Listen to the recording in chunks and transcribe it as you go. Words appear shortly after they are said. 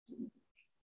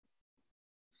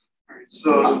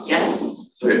So yes.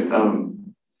 Sorry,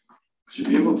 would you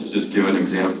be able to just give an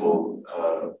example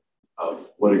of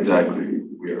what exactly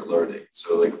we are learning?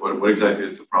 So, like, what exactly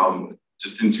is the problem?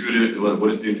 Just intuitive.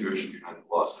 What is the intuition behind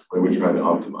the loss? What are we trying to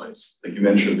optimize? Like you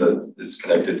mentioned that it's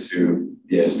connected to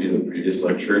the ASP in the previous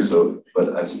lecture. So, but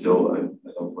I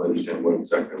don't fully understand what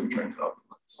exactly we're trying to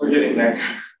optimize. we're getting there.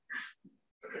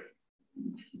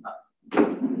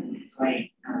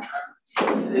 Right.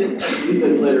 I believe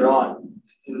this later on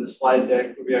in the slide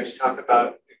deck where we actually talk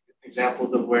about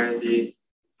examples of where the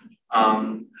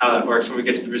how that works. When we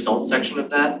get to the results section of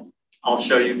that, I'll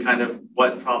show you kind of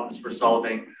what problems we're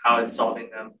solving, how it's solving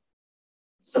them,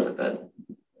 stuff like that.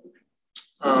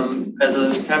 As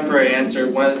a temporary answer,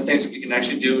 one of the things that we can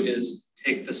actually do is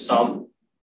take the sum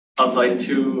of like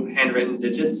two handwritten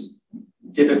digits,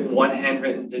 give it one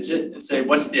handwritten digit, and say,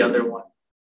 what's the other one?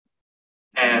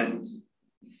 And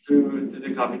through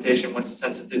the computation, once it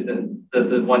senses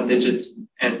the one digit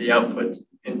and the output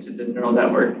into the neural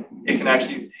network, it can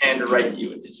actually handwrite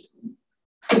you a digit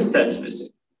that's missing.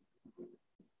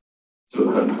 So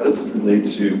how does it relate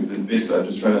to, basically, I'm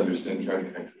just trying to understand, trying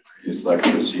to connect to the previous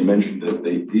lecture. So you mentioned that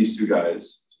these two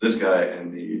guys, so this guy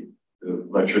and the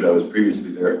lecturer that was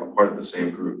previously there, are part of the same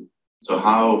group. So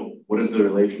what is the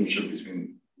relationship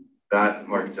between that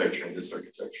architecture and this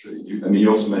architecture? You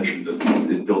also mentioned that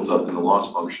it builds up in the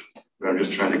loss function, but I'm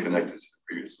just trying to connect it to the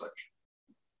previous lecture.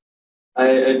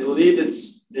 I believe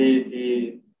it's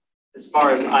the as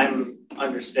far as I'm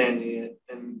understanding it,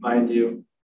 and mind you,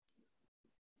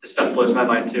 this stuff blows my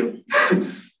mind too.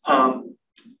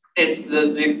 It's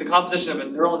the composition of a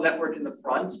neural network in the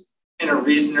front and a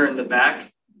reasoner in the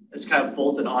back that's kind of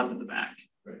bolted onto the back.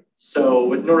 Right. So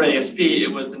with Neuro ASP, it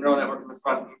was the neural network in the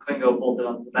front and Klingo bolted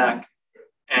onto the back,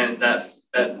 and that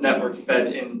network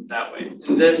fed in that way.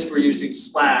 In this, we're using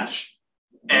slash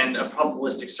and a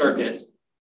probabilistic circuit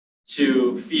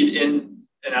to feed in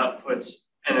an output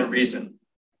and a reason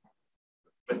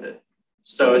with it.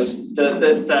 So it's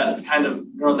that kind of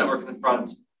neural network in the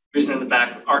front, reason in the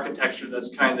back architecture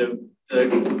that's kind of the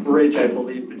bridge, I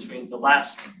believe, between the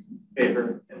last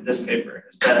paper and this paper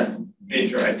is that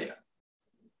major idea.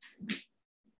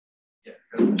 Yeah.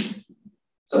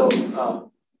 So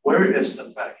where is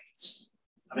the packets?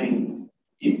 I mean,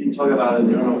 you talk about a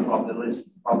neural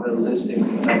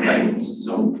probabilistic packets.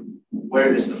 So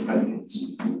where is the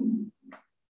packets?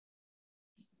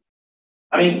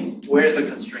 I mean, where is the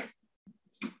constraint?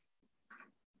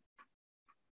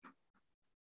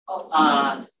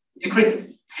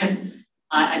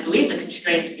 I believe the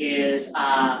constraint is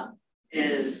how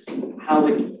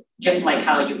just like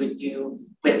how you would do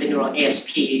with the neural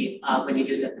ASP when you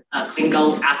do the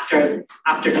Klingo after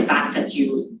the fact that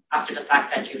you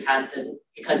had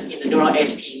because in the neural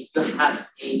ASP you have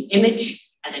an image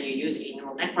and then you use a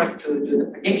neural network to do the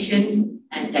prediction,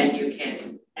 and then you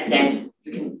can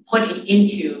put it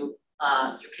into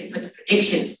you can put the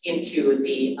predictions into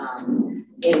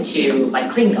like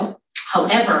Klingo.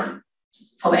 However,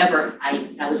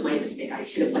 that was my mistake. I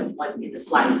should have put one in the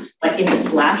slide. But in the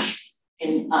slash,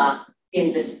 in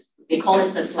this, they call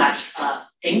it the slash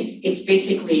thing. It's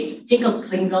basically think of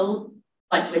Klingo,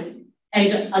 but with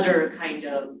other kind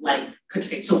of like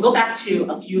constraints. So go back to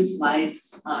a few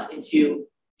slides into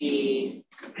a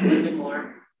little bit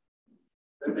more.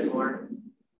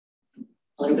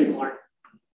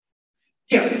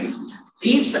 Here.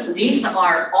 These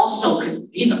are also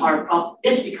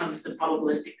this becomes the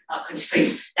probabilistic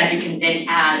constraints that you can then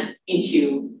add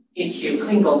into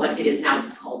Klingo, but it is now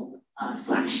called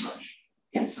slash.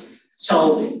 Yes.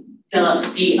 So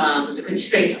the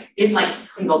constraints is like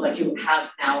Klingo, but you have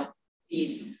now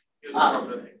these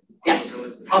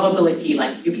probability,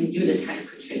 like you can do this kind of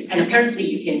constraints, and apparently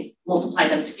you can multiply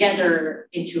them together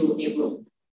into a rule.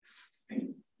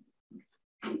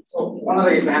 So one of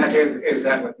the advantages is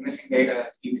that with missing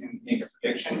data, you can make a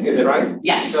prediction. Is it right?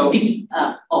 Yes. So,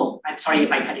 I'm sorry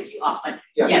if I cut you off, but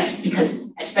yeah. Yes,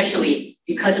 especially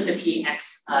because of the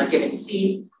PX given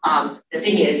C, the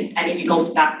thing is, and if you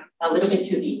go back a little bit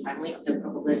to the family of the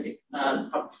probabilistic,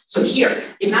 so here,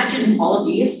 imagine all of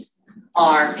these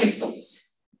are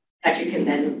pixels that you can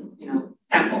then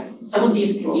sample. Some of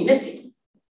these can be missing,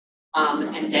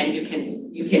 and then you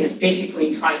can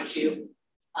basically try to.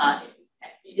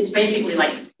 It's basically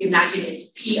like, imagine it's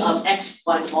P of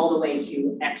X1 all the way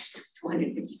to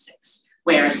X256,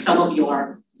 where some of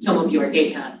your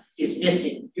data is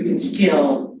missing. You can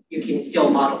still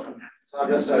model from that. So I'll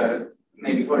just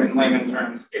maybe put it in layman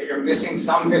terms. If you're missing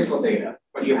some pixel data,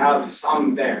 but you have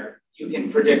some there, you can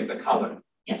predict the color.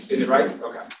 Yes. Is it right?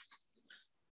 Okay.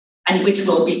 And which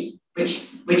for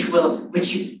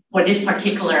this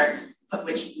particular but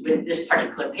which with this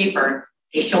particular paper,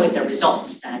 they showing the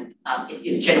results that it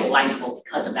is generalizable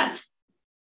because of that.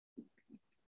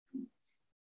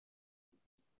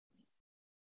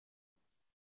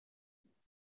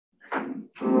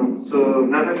 So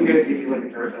now that you guys gave me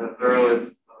like a thorough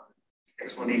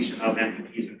explanation of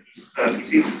MPPs and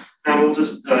PCs, now we'll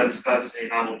just discuss a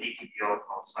novel DPPL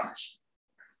called Slash.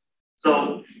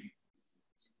 So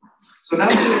now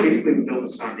that we basically built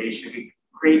this foundation, we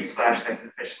create Slash that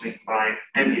can efficiently combine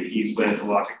MPPs with the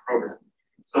logic program.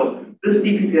 So this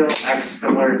DPPL acts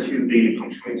similar to the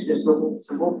punctuation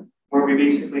symbol, where we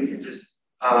basically can just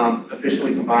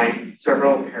efficiently combine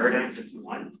several paradigms into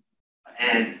one.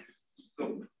 And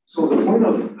so the point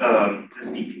of this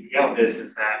DPPL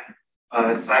is that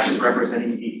Slash is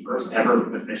representing the first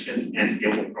ever efficient and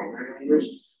scalable programming language,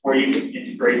 where you can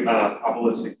integrate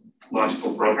probabilistic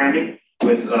logical programming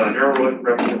with neural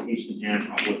representation and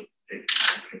probabilistic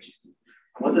estimations. And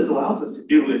what this allows us to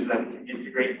do is that we can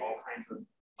integrate all kinds of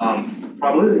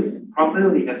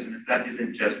probability estimates that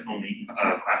isn't just only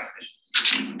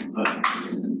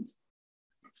classifications.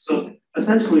 So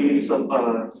essentially,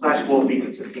 Slash will be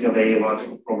consisting of a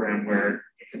logical program where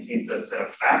it contains a set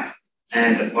of facts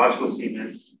and logical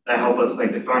statements that help us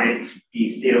define the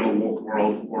state of a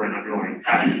world or an underlying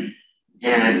task.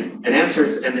 And the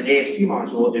ASP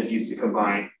module is used to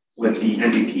combine with the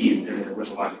MVPs and with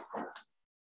the logical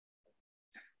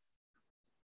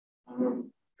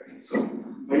program. So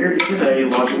when you're given a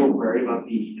logical query about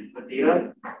the input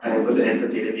data, with the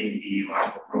input data being the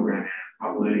logical program and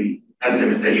probability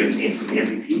estimates that you obtain from the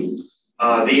MVP,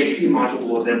 the ASP module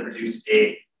will then produce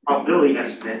a probability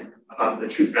estimate about the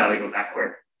truth value of that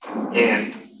query.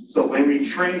 And so when we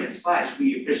train in Slash,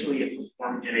 we efficiently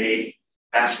perform in a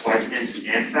batch-wise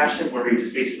end-to-end fashion, where we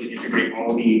just basically integrate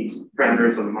all the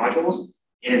parameters of the modules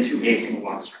into a single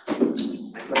log string.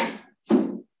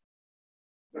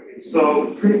 Okay,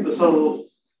 so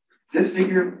this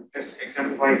figure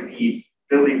exemplifies the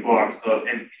building blocks of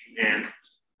MVPs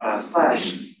and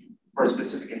Slash for a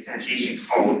specific instantiation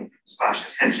called Slash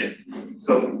attention.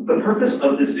 So the purpose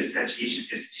of this instantiation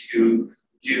is to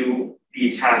do the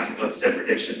task of set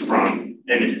prediction from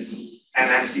images.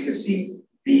 And as you can see,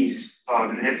 these in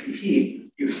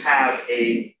MPP, you have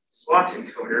a slot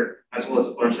encoder as well as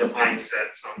a bunch of line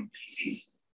sets on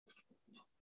PCs.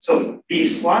 So the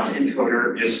slot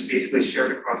encoder is basically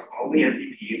shared across all the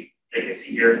MPPs that you can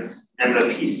see here, and the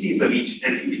PCs of each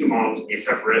MPP model is a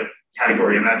separate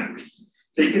category of attributes.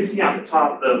 So you can see at the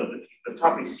top, the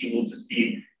top PC will just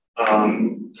be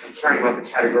carrying about the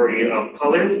category of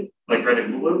colors, like red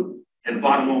and blue, and the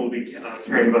bottom one will be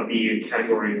carrying about the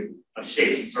categories of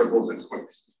shapes, circles, and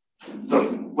squares. So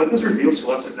what this reveals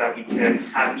to us is that we can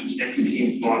have each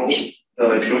MPP model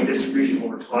the joint distribution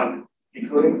over slot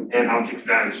encodings and object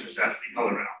values, such as the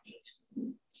color and object.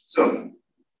 So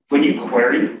when you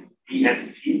query the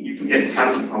MPP, you can get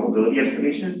task probability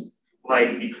estimations,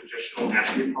 like the conditional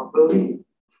attribute probability.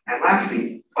 And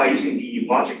lastly, by using the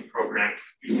logic program,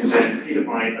 you can then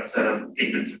predefine a set of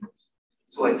statements.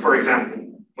 So like, for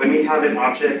example, when we have an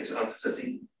object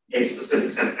possessing a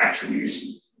specific set of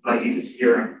attributes, like you can see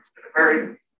here in the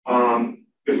query,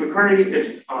 if we query it,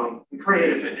 if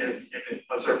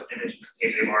a certain image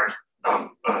contains a large